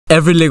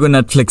Every LEGO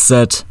Netflix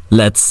set.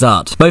 Let's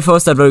start. But before I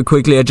start very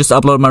quickly, I just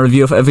uploaded my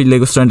review of every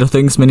LEGO Stranger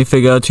Things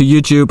minifigure to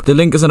YouTube. The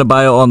link is in the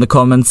bio or in the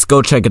comments,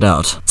 go check it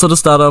out. So to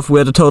start off, we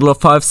had a total of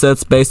 5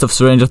 sets based off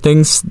Stranger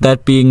Things,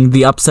 that being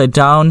the Upside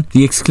Down,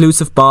 the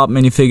exclusive Barb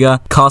minifigure,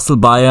 Castle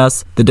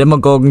Bias, the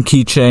Demogorgon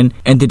keychain,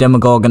 and the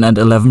Demogorgon and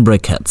 11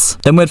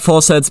 brickheads. Then we had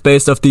 4 sets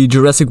based off the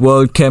Jurassic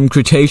World Camp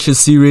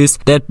Cretaceous series,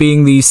 that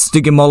being the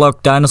Sticky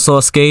Moloch Dinosaur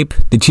Escape,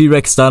 the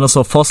T-Rex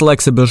Dinosaur Fossil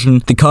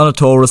Exhibition, the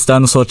Carnotaurus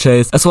Dinosaur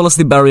Chase, as well as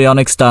the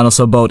Baryonyx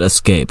Dinosaur Boat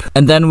Escape.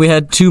 And then we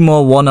had 2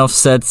 more one-off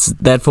sets,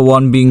 that for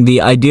one being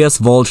the Ideas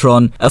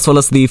Voltron, as well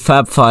as the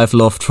Fab 5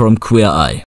 Loft from Queer Eye.